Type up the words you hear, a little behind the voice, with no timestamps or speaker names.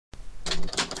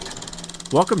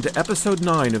Welcome to Episode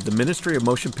 9 of the Ministry of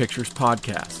Motion Pictures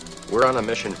podcast. We're on a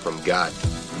mission from God.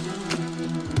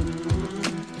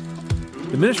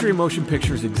 The Ministry of Motion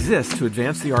Pictures exists to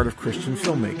advance the art of Christian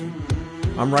filmmaking.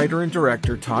 I'm writer and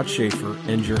director Todd Schaefer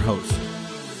and your host.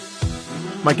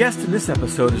 My guest in this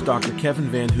episode is Dr. Kevin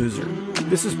Vanhoozer.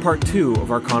 This is part 2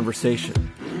 of our conversation.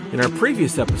 In our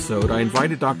previous episode, I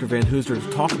invited Dr. Vanhoozer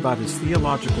to talk about his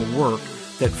theological work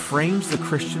that frames the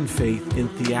Christian faith in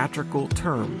theatrical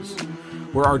terms,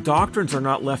 where our doctrines are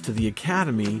not left to the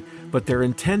academy, but they're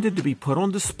intended to be put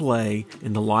on display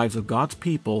in the lives of God's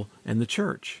people and the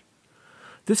church.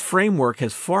 This framework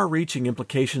has far-reaching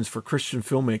implications for Christian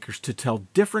filmmakers to tell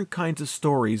different kinds of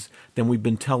stories than we've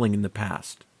been telling in the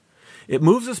past. It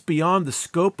moves us beyond the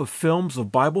scope of films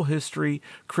of Bible history,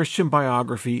 Christian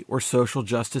biography, or social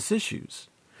justice issues.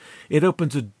 It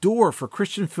opens a door for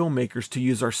Christian filmmakers to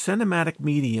use our cinematic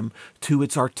medium to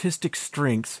its artistic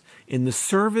strengths in the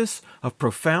service of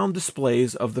profound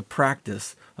displays of the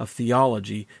practice of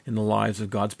theology in the lives of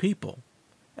God's people.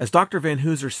 As Dr.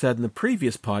 Vanhoozer said in the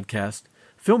previous podcast,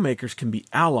 filmmakers can be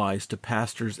allies to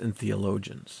pastors and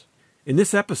theologians. In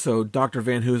this episode, Dr.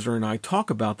 Vanhoozer and I talk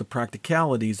about the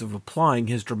practicalities of applying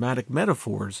his dramatic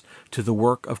metaphors to the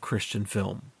work of Christian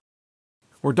film.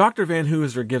 Where Dr.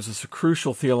 Vanhoozer gives us a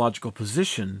crucial theological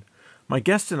position, my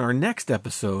guest in our next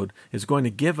episode is going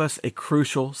to give us a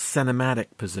crucial cinematic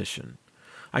position.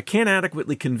 I can't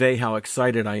adequately convey how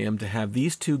excited I am to have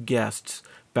these two guests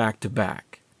back to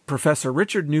back. Professor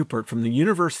Richard Newport from the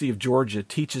University of Georgia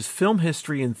teaches film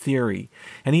history and theory,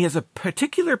 and he has a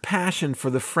particular passion for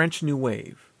the French New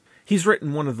Wave. He's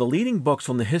written one of the leading books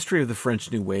on the history of the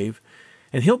French New Wave,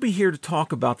 and he'll be here to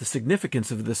talk about the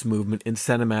significance of this movement in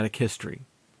cinematic history.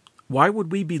 Why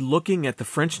would we be looking at the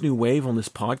French New Wave on this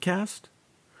podcast?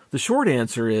 The short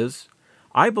answer is,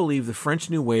 I believe the French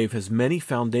New Wave has many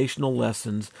foundational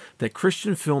lessons that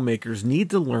Christian filmmakers need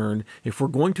to learn if we're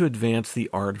going to advance the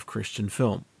art of Christian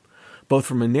film, both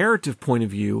from a narrative point of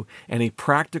view and a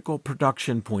practical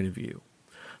production point of view.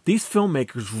 These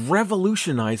filmmakers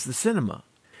revolutionized the cinema.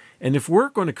 And if we're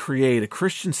going to create a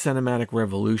Christian cinematic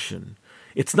revolution,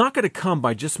 it's not going to come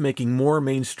by just making more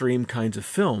mainstream kinds of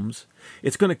films.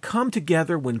 It's going to come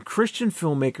together when Christian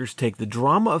filmmakers take the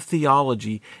drama of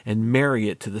theology and marry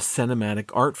it to the cinematic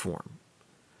art form.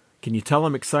 Can you tell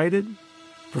I'm excited?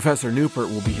 Professor Newport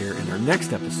will be here in our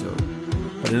next episode.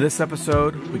 But in this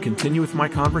episode, we continue with my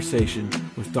conversation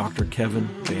with Dr. Kevin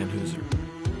Vanhoozer.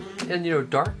 And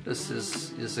darkness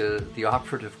is the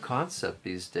operative concept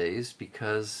these days,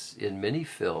 because in many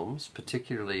films,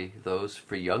 particularly those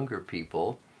for younger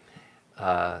people,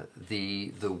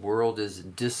 the world is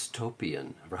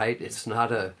dystopian, right? It's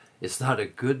not a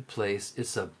good place,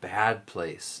 it's a bad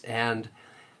place. And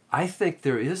I think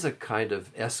there is a kind of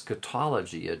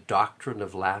eschatology, a doctrine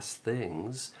of last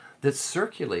things, that's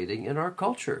circulating in our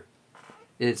culture.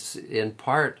 It's in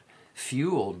part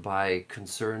fueled by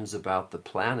concerns about the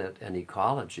planet and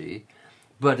ecology,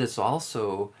 but it's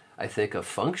also, I think, a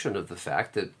function of the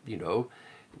fact that,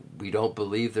 we don't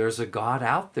believe there's a God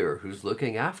out there who's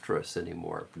looking after us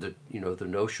anymore. The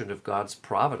notion of God's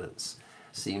providence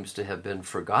seems to have been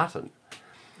forgotten.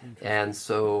 And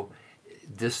so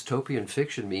dystopian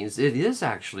fiction means it is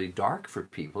actually dark for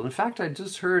people. In fact, I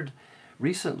just heard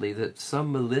recently that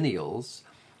some millennials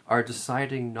are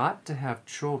deciding not to have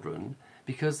children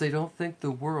because they don't think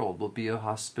the world will be a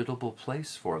hospitable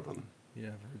place for them. Yeah,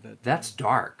 I've heard that. That's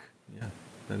dark. Yeah,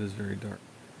 that is very dark.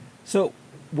 So,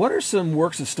 what are some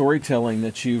works of storytelling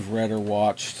that you've read or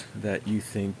watched that you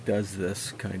think does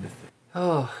this kind of thing?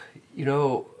 Oh,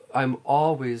 I'm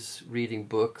always reading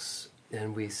books,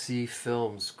 and we see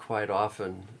films quite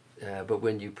often, but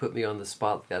when you put me on the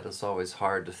spot like that, it's always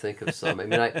hard to think of some. I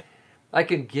mean, I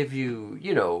can give you,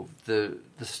 the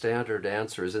standard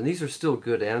answers, and these are still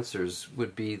good answers,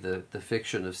 would be the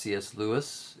fiction of C.S.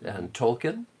 Lewis and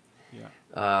Tolkien.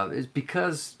 Yeah. It's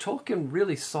because Tolkien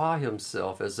really saw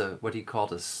himself as what he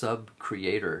called a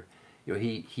sub-creator.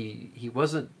 He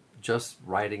wasn't just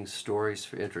writing stories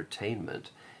for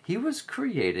entertainment. He was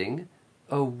creating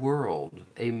a world,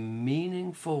 a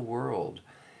meaningful world.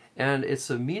 And it's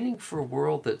a meaningful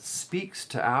world that speaks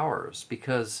to ours,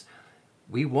 because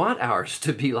we want ours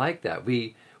to be like that.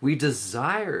 We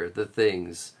desire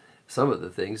some of the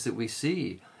things that we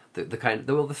see,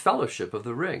 the fellowship of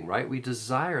the ring, right? We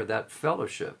desire that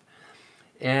fellowship.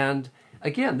 And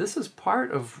again, this is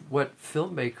part of what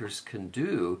filmmakers can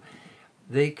do.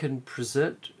 They can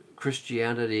present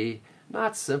Christianity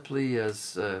not simply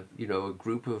as a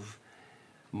group of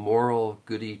moral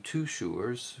goody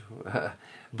two-shoers,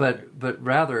 but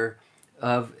rather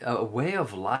of a way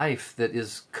of life that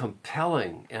is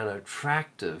compelling and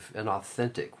attractive and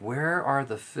authentic. Where are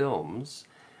the films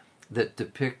that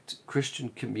depict Christian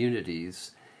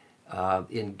communities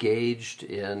engaged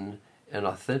in an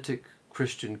authentic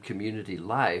Christian community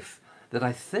life that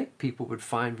I think people would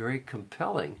find very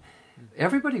compelling?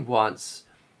 Everybody wants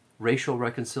racial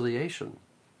reconciliation.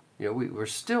 You know, we're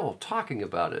still talking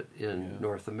about it in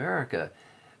North America.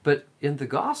 But in the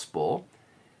gospel,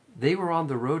 they were on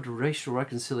the road to racial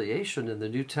reconciliation in the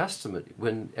New Testament,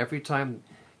 when every time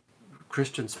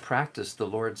Christians practice the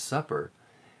Lord's Supper,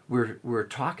 we're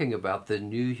talking about the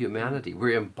new humanity.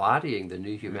 We're embodying the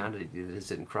new humanity that is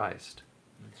in Christ.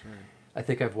 That's right. I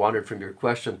think I've wandered from your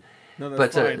question. No,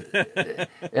 that's fine.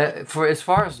 For as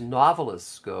far as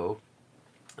novelists go,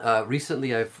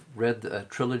 recently I've read a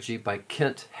trilogy by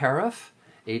Kent Haruf,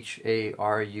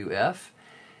 Haruf.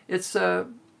 It's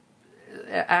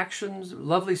actions,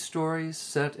 lovely stories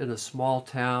set in a small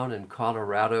town in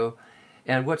Colorado.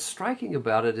 And what's striking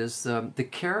about it is the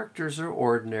characters are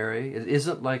ordinary. It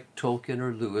isn't like Tolkien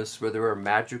or Lewis, where there are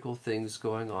magical things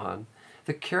going on.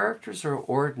 The characters are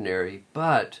ordinary,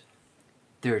 but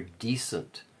they're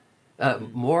decent.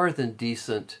 More than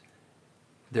decent,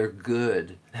 they're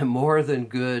good. More than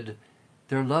good,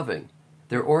 they're loving.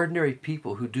 They're ordinary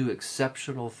people who do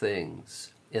exceptional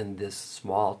things in this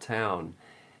small town.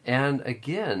 And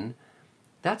again,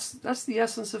 that's the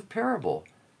essence of parable,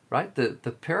 right?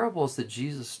 The parables that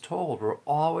Jesus told were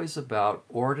always about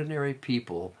ordinary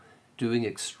people doing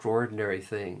extraordinary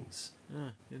things.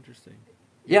 Interesting.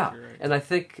 Yeah, You're right. and I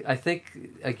think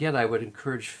again, I would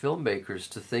encourage filmmakers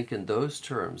to think in those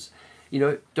terms. You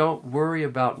know, don't worry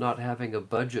about not having a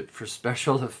budget for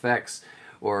special effects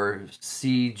or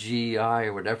CGI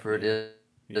or whatever it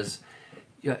is.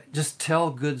 Yeah, just tell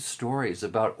good stories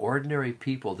about ordinary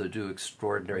people that do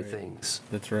extraordinary things.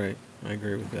 That's right. I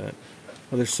agree with that.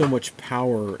 Well, there's so much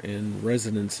power and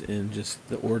resonance in just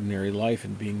the ordinary life,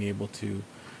 and being able to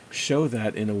show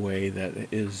that in a way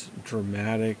that is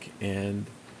dramatic and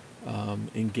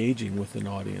engaging with an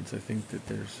audience. I think that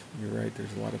you're right,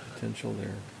 there's a lot of potential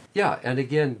there. Yeah, and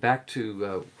again, back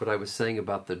to what I was saying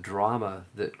about the drama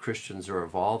that Christians are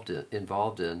involved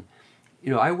in.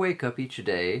 You know, I wake up each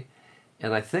day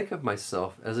and I think of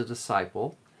myself as a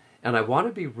disciple, and I want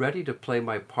to be ready to play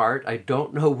my part. I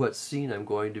don't know what scene I'm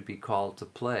going to be called to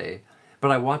play, but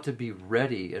I want to be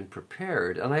ready and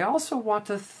prepared. And I also want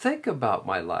to think about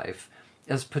my life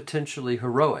as potentially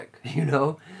heroic, you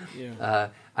know? Yeah.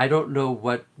 I don't know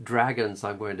what dragons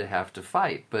I'm going to have to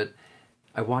fight, but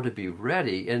I want to be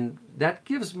ready, and that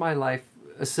gives my life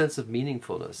a sense of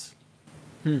meaningfulness.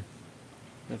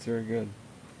 That's very good.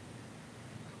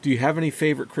 Do you have any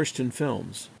favorite Christian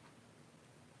films?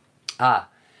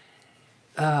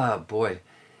 Boy.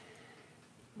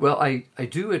 Well, I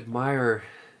do admire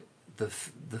the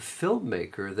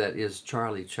filmmaker that is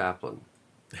Charlie Chaplin.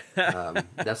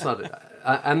 That's not.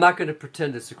 I'm not going to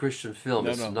pretend it's a Christian film.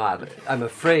 No, it's no. not. I'm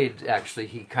afraid, actually,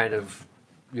 he kind of,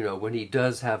 you know, when he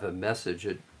does have a message,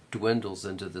 it dwindles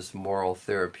into this moral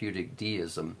therapeutic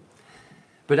deism.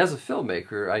 But as a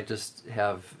filmmaker, I just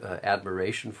have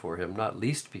admiration for him, not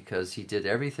least because he did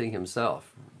everything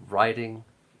himself: writing,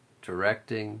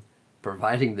 directing,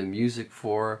 providing the music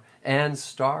for, and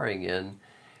starring in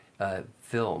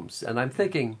films. And I'm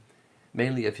thinking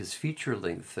mainly of his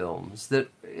feature-length films that,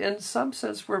 in some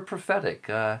sense, were prophetic.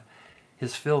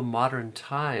 His film Modern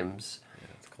Times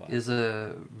is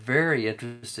a very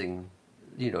interesting,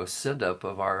 you know, send-up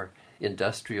of our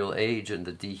industrial age and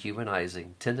the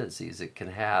dehumanizing tendencies it can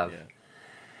have.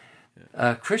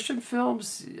 Christian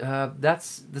films,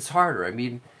 that's harder. I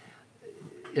mean,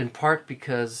 in part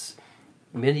because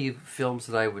many films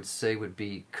that I would say would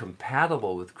be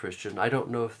compatible with Christian, I don't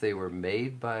know if they were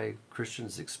made by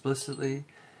Christians explicitly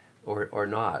or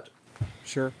not.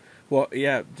 Sure. Well,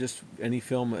 yeah, just any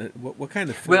film. What kind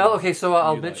of film? Well, okay, so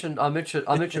I'll do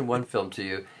you mention one film to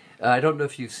you. I don't know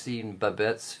if you've seen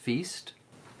Babette's Feast.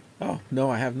 Oh, no,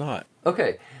 I have not.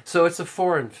 Okay, so it's a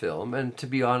foreign film, and to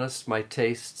be honest, my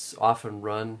tastes often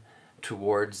run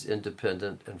towards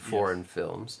independent and foreign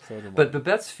films. So do mine. But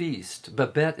Babette's Feast,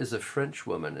 Babette is a French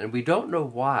woman, and we don't know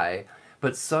why,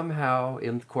 but somehow,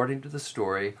 according to the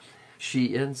story,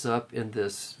 she ends up in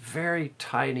this very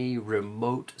tiny,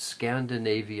 remote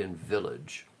Scandinavian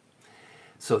village.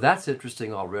 So that's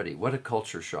interesting already. What a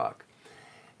culture shock.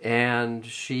 And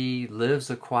she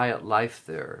lives a quiet life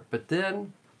there. But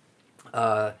then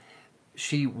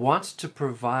she wants to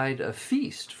provide a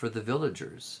feast for the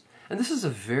villagers. And this is a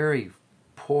very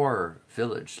poor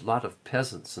village, a lot of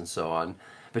peasants and so on.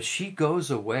 But she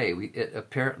goes away.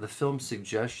 The film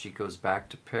suggests she goes back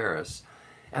to Paris.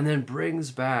 and then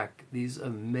brings back these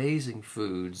amazing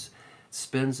foods,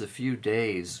 spends a few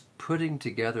days putting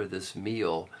together this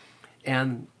meal,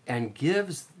 and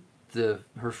gives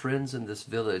her friends in this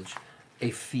village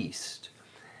a feast.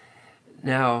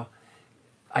 Now,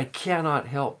 I cannot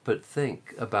help but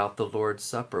think about the Lord's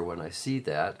Supper when I see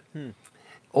that.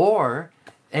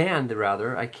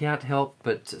 I can't help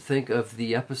but think of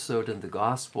the episode in the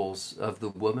Gospels of the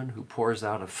woman who pours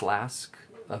out a flask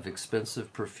of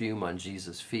expensive perfume on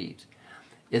Jesus' feet.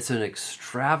 It's an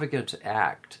extravagant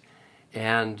act,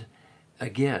 and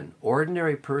again,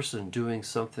 ordinary person doing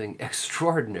something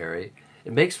extraordinary.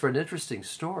 It makes for an interesting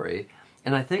story,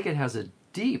 and I think it has a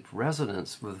deep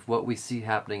resonance with what we see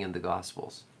happening in the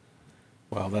Gospels.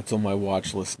 Wow, that's on my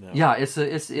watch list now. Yeah,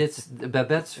 it's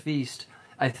Babette's Feast.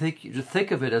 I think you think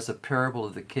of it as a parable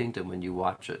of the kingdom when you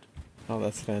watch it. Oh,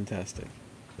 that's fantastic.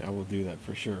 I will do that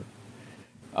for sure.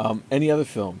 Any other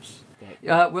films?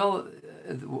 Well,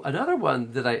 another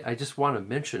one that I just want to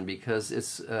mention because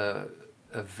it's a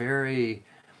very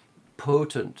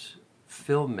potent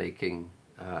filmmaking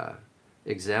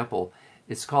example.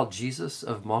 It's called Jesus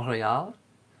of Montreal.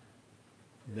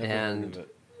 Never and heard of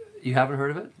it. You haven't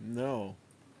heard of it? No.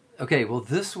 Okay, well,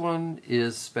 this one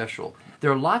is special.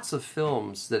 There are lots of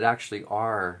films that actually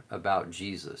are about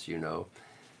Jesus, you know.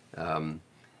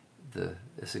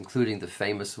 It's including the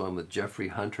famous one with Jeffrey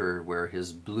Hunter where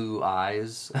his blue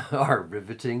eyes are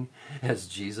riveting as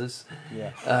Jesus.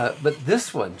 Yeah. But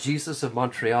this one, Jesus of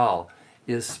Montreal,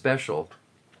 is special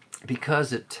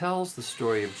because it tells the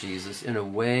story of Jesus in a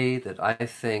way that I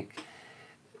think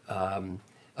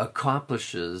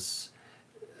accomplishes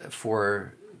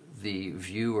for the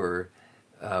viewer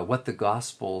what the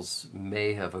Gospels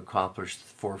may have accomplished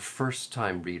for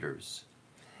first-time readers.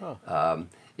 Huh.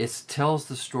 It tells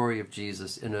the story of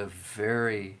Jesus in a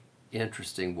very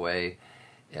interesting way.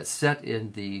 It's set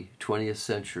in the 20th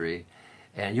century,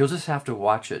 and you'll just have to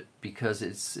watch it because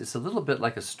it's a little bit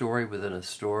like a story within a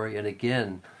story. And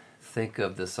again, think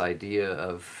of this idea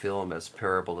of film as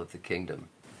parable of the kingdom.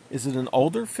 Is it an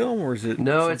older film or is it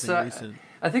No, something recent?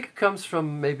 I think it comes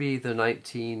from maybe the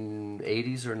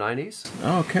 1980s or 90s.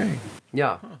 Oh, okay.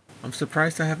 Yeah. Huh. I'm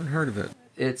surprised I haven't heard of it.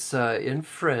 It's in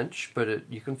French,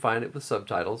 but you can find it with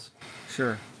subtitles.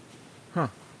 Sure. Huh.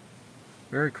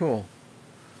 Very cool.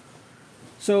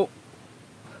 So,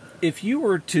 if you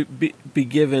were to be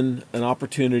given an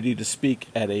opportunity to speak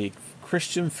at a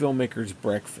Christian filmmakers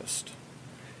breakfast,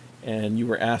 and you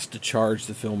were asked to charge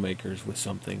the filmmakers with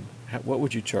something, what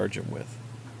would you charge them with?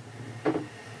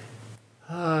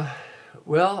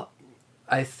 Well,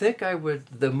 I think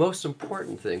the most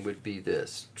important thing would be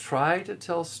this. Try to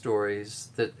tell stories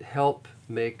that help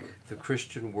make the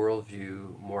Christian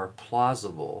worldview more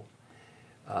plausible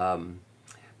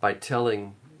by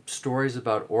telling stories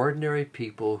about ordinary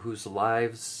people whose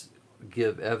lives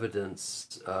give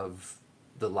evidence of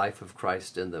the life of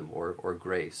Christ in them or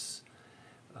grace.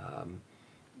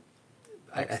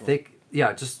 I think,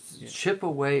 chip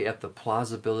away at the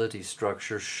plausibility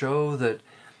structure. Show that,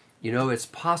 it's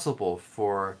possible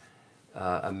for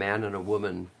a man and a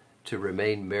woman to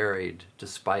remain married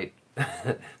despite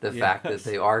the fact that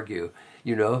they argue,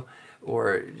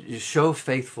 or show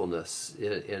faithfulness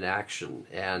in action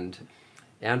and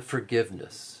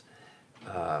forgiveness.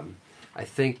 I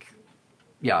think,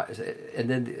 and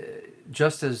then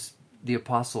just as the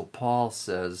Apostle Paul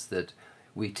says that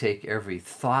we take every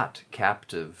thought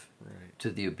captive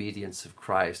to the obedience of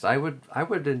Christ, I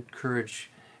would encourage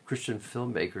Christian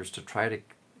filmmakers to try to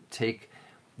take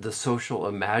the social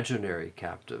imaginary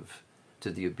captive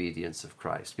to the obedience of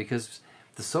Christ, because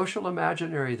the social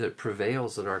imaginary that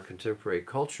prevails in our contemporary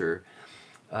culture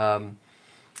tells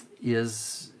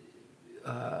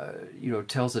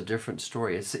a different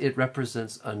story. It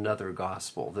represents another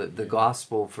gospel. The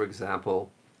gospel, for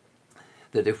example,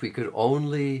 that if we could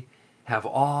only have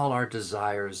all our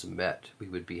desires met, we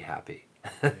would be happy.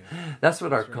 That's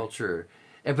what our culture...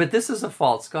 But this is a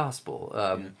false gospel.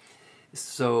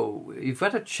 So you've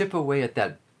got to chip away at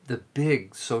the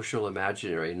big social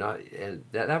imaginary. And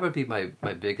that would be my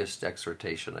biggest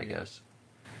exhortation, I guess.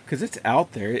 Because it's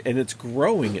out there, and it's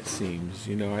growing, it seems.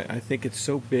 I think it's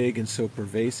so big and so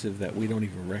pervasive that we don't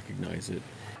even recognize it.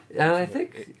 And I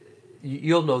think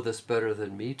you'll know this better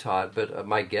than me, Todd, but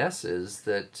my guess is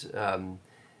that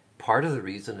part of the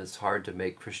reason it's hard to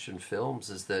make Christian films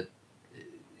is that,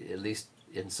 at least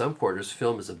in some quarters,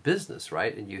 film is a business,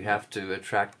 right? And you have to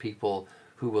attract people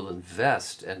who will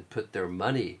invest and put their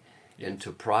money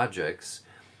into projects.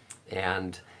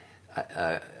 And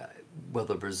well,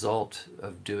 the result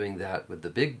of doing that with the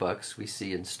big bucks we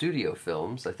see in studio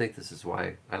films. I think this is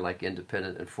why I like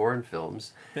independent and foreign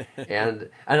films. and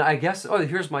I guess,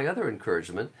 here's my other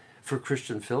encouragement for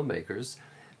Christian filmmakers.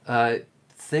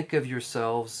 Think of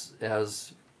yourselves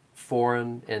as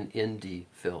foreign and indie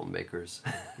filmmakers.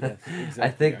 Yes,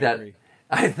 exactly.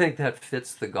 I think that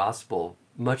fits the gospel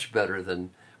much better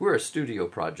than we're a studio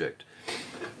project.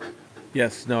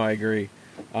 Yes, no, I agree.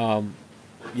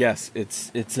 Yes,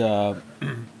 it's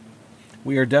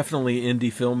we are definitely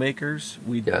indie filmmakers.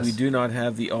 We do not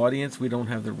have the audience. We don't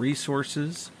have the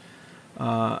resources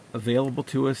available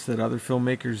to us that other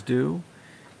filmmakers do,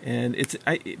 and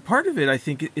part of it. I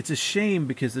think it's a shame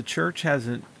because the church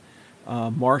hasn't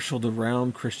marshaled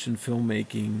around Christian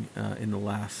filmmaking in the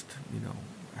last,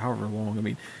 however long. I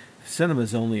mean, cinema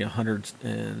is only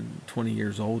 120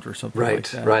 years old or something like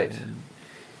that. Right.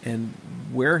 And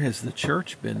where has the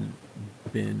church been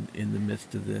in the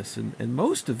midst of this? And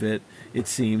most of it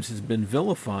seems, has been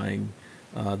vilifying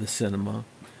the cinema,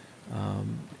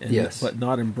 but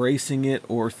not embracing it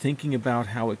or thinking about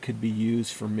how it could be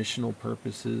used for missional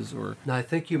purposes. Now, I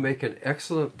think you make an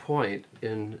excellent point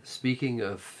in speaking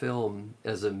of film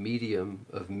as a medium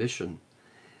of mission.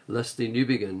 Leslie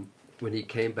Newbigin, when he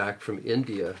came back from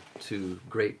India to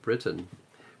Great Britain,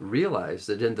 realized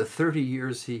that in the 30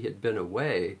 years he had been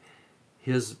away,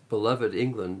 his beloved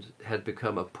England had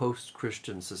become a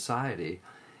post-Christian society,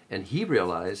 and he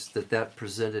realized that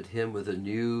presented him with a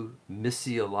new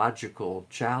missiological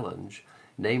challenge,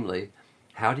 namely,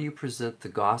 how do you present the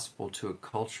gospel to a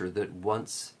culture that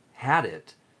once had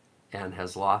it and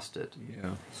has lost it?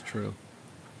 Yeah, it's true.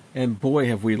 And boy,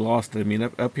 have we lost it. I mean,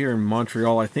 up here in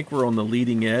Montreal, I think we're on the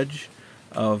leading edge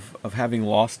of having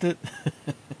lost it.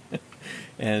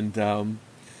 And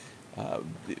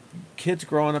kids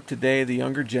growing up today, the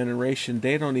younger generation,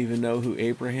 they don't even know who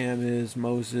Abraham is,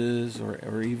 Moses,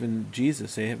 or even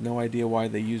Jesus. They have no idea why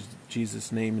they used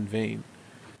Jesus' name in vain.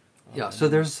 Yeah, so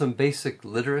there's some basic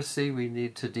literacy we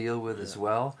need to deal with as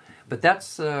well. But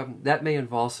that may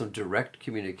involve some direct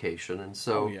communication, and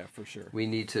so for sure. we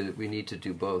need to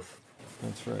do both.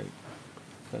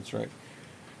 That's right.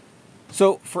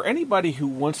 So for anybody who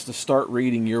wants to start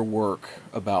reading your work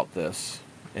about this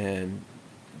and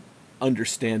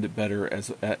understand it better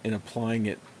in applying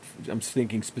it, I'm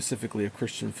thinking specifically of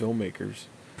Christian filmmakers,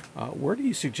 where do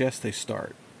you suggest they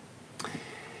start?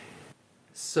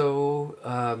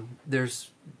 So there's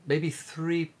maybe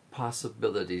three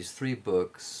possibilities, three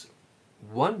books.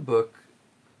 One book,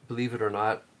 believe it or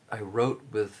not, I wrote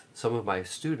with some of my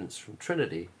students from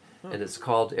Trinity, and it's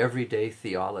called Everyday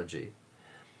Theology.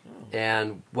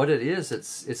 And what it is,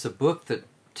 it's a book that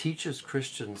teaches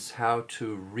Christians how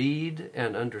to read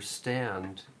and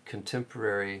understand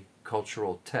contemporary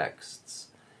cultural texts,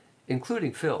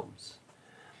 including films.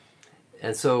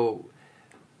 And so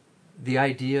the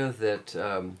idea that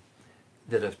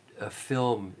a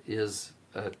film is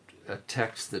a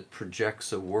text that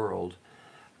projects a world,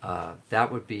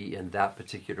 that would be in that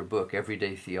particular book,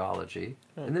 Everyday Theology.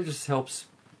 And it just helps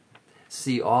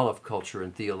see all of culture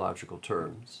in theological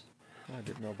terms. I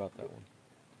didn't know about that one.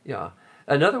 Yeah.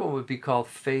 Another one would be called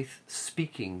Faith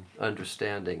Speaking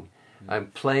Understanding. I'm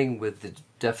playing with the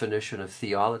definition of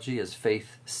theology as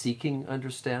faith-seeking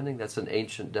understanding. That's an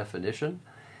ancient definition.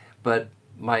 But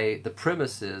the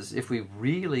premise is, if we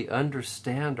really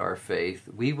understand our faith,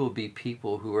 we will be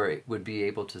people who would be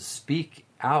able to speak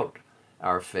out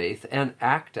our faith and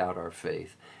act out our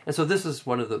faith. And so this is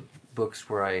one of the books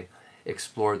where I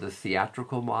explore the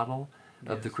theatrical model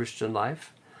of the Christian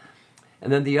life.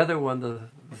 And then the other one, the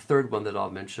third one that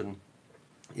I'll mention,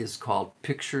 is called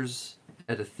Pictures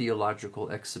at a Theological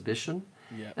Exhibition.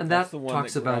 Yeah, and that's that the one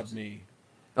talks that about grabbed me.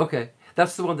 Okay,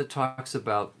 that's the one that talks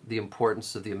about the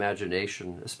importance of the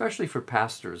imagination, especially for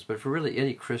pastors, but for really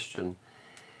any Christian,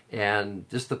 and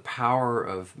just the power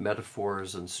of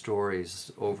metaphors and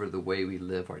stories over the way we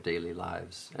live our daily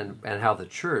lives, and how the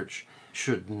church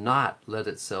should not let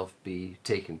itself be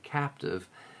taken captive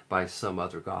by some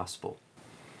other gospel.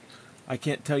 I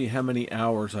can't tell you how many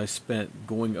hours I spent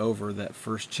going over that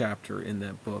first chapter in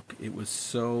that book. It was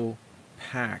so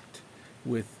packed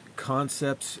with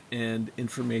concepts and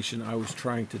information I was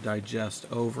trying to digest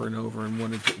over and over and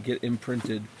wanted to get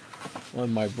imprinted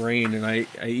on my brain. And I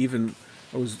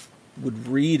would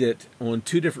read it on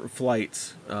 2 different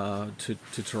flights to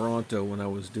Toronto when I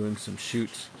was doing some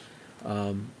shoots.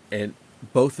 And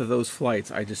both of those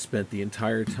flights, I just spent the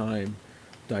entire time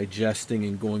digesting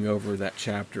and going over that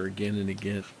chapter again and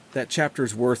again. That chapter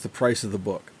is worth the price of the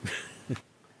book.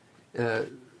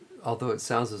 Although it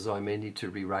sounds as though I may need to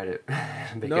rewrite it.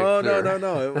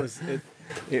 No.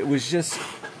 It was just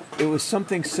it was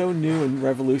something so new and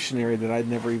revolutionary that I'd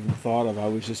never even thought of. I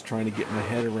was just trying to get my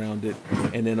head around it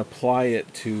and then apply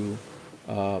it to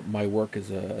my work as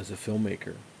a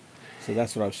filmmaker. So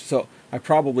that's what I was. So I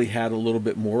probably had a little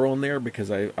bit more on there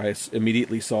because I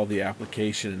immediately saw the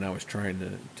application and I was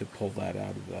trying to pull that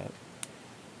out of that.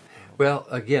 Well,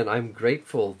 again, I'm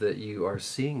grateful that you are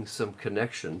seeing some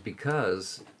connection,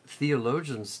 because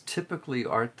theologians typically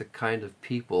aren't the kind of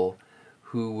people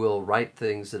who will write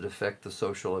things that affect the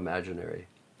social imaginary.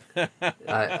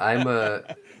 I'm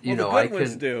a, you know, the good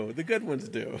ones do. The good ones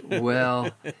do.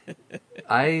 Well,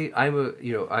 I'm a,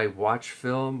 you know, I watch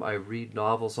film, I read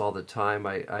novels all the time.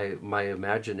 My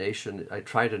imagination, I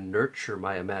try to nurture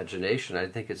my imagination. I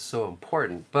think it's so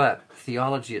important. But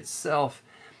theology itself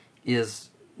is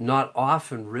not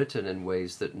often written in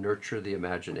ways that nurture the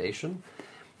imagination.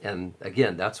 And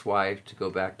again, that's why, to go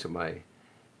back to my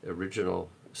original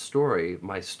story,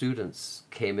 my students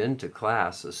came into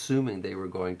class assuming they were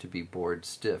going to be bored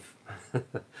stiff.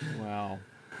 Wow.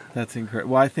 That's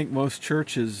incredible. Well, I think most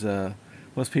churches,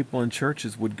 most people in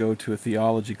churches would go to a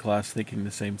theology class thinking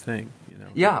the same thing. You know.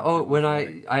 Yeah. Oh, when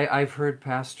I've heard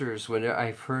pastors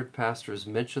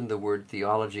mention the word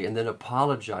theology and then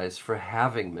apologize for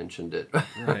having mentioned it.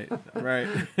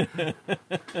 Right.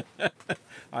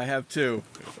 I have too.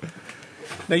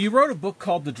 Now, you wrote a book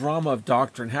called The Drama of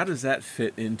Doctrine. How does that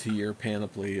fit into your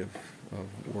panoply of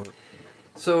work?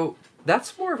 So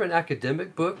that's more of an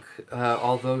academic book,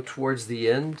 although towards the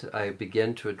end I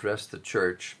begin to address the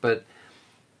church. But,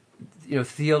 you know,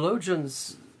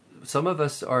 theologians, some of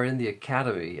us are in the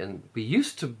academy, and we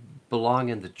used to belong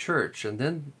in the church, and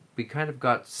then we kind of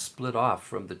got split off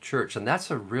from the church. And that's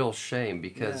a real shame,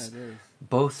 because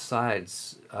both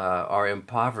sides are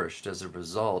impoverished as a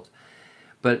result.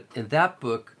 But in that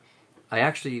book, I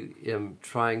actually am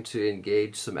trying to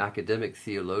engage some academic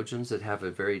theologians that have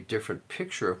a very different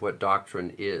picture of what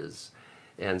doctrine is.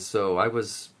 And so I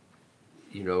was,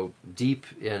 you know, deep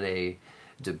in a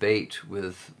debate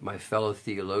with my fellow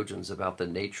theologians about the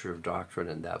nature of doctrine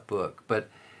in that book. But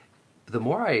the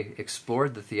more I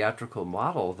explored the theatrical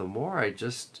model, the more I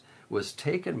just was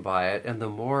taken by it, and the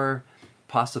more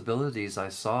possibilities I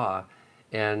saw.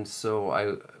 And so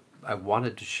I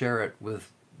wanted to share it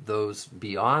with those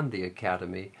beyond the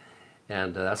academy,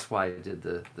 and that's why I did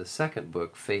the second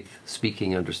book, Faith,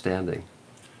 Speaking, Understanding.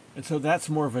 And so that's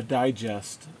more of a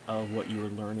digest of what you were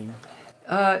learning?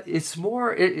 It's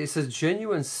a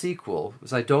genuine sequel,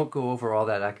 because I don't go over all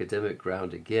that academic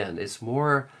ground again. It's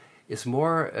more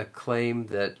a claim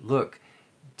that, look,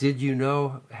 did you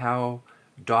know how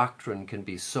doctrine can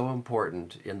be so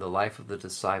important in the life of the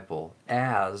disciple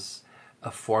as a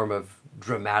form of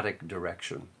dramatic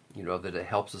direction, you know, that it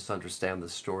helps us understand the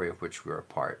story of which we're a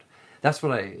part. That's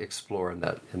what I explore in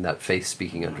that Faith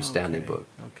Speaking Understanding book.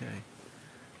 Okay.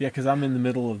 Yeah, because I'm in the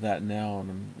middle of that now, and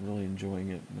I'm really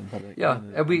enjoying it.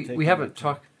 And we haven't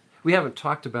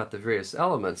talked about the various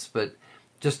elements, but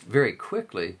just very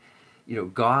quickly, you know,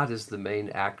 God is the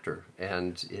main actor,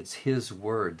 and it's His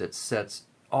word that sets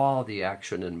all the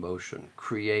action in motion.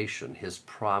 Creation, His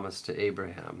promise to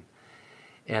Abraham.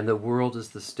 And the world is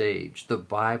the stage. The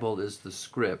Bible is the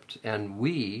script. And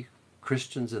we,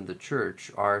 Christians in the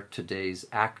church, are today's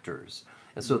actors.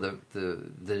 And so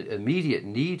the immediate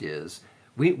need is,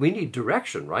 we need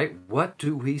direction, right? What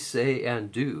do we say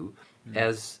and do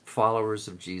as followers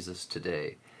of Jesus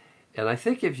today? And I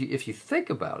think if you think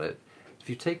about it, if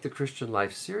you take the Christian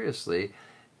life seriously,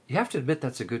 you have to admit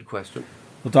that's a good question.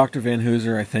 Well, Dr.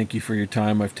 Vanhoozer, I thank you for your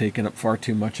time. I've taken up far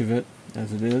too much of it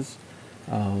as it is.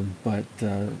 I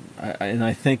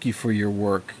thank you for your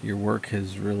work. Your work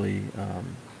has really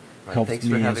helped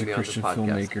me as a Christian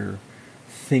filmmaker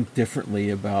think differently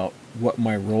about what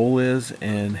my role is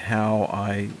and how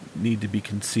I need to be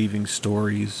conceiving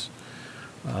stories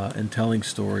and telling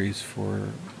stories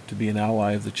to be an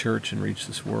ally of the church and reach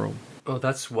this world. Oh,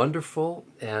 that's wonderful.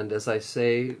 And as I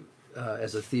say,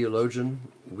 as a theologian,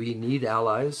 we need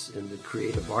allies in the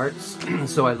creative arts.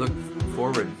 So I look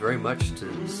forward very much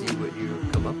to see what you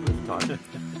come up with, Todd.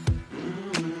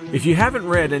 If you haven't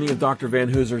read any of Dr.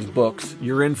 Vanhoozer's books,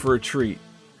 you're in for a treat.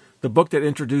 The book that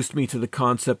introduced me to the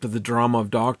concept of the drama of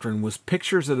doctrine was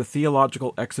Pictures at a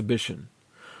Theological Exhibition.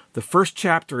 The first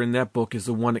chapter in that book is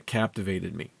the one that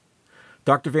captivated me.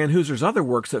 Dr. Vanhoozer's other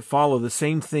works that follow the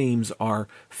same themes are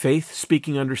Faith,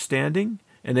 Speaking, Understanding,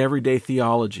 and Everyday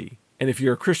Theology. And if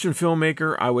you're a Christian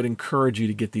filmmaker, I would encourage you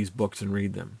to get these books and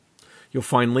read them. You'll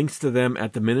find links to them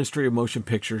at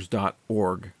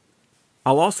theministryofmotionpictures.org.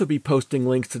 I'll also be posting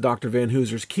links to Dr.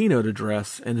 Vanhoozer's keynote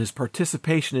address and his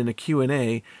participation in a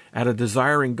Q&A at a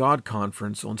Desiring God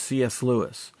conference on C.S.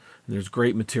 Lewis. And there's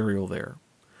great material there.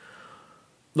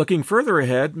 Looking further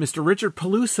ahead, Mr. Richard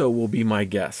Peluso will be my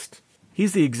guest.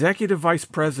 He's the Executive Vice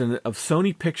President of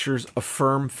Sony Pictures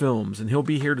Affirm Films, and he'll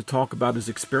be here to talk about his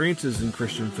experiences in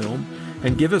Christian film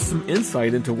and give us some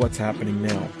insight into what's happening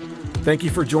now. Thank you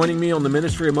for joining me on the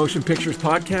Ministry of Motion Pictures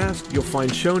podcast. You'll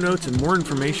find show notes and more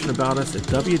information about us at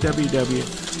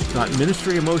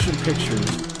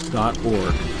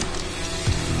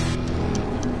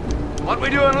www.ministryofmotionpictures.org. What we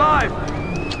do in life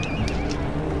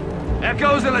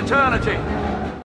echoes in eternity.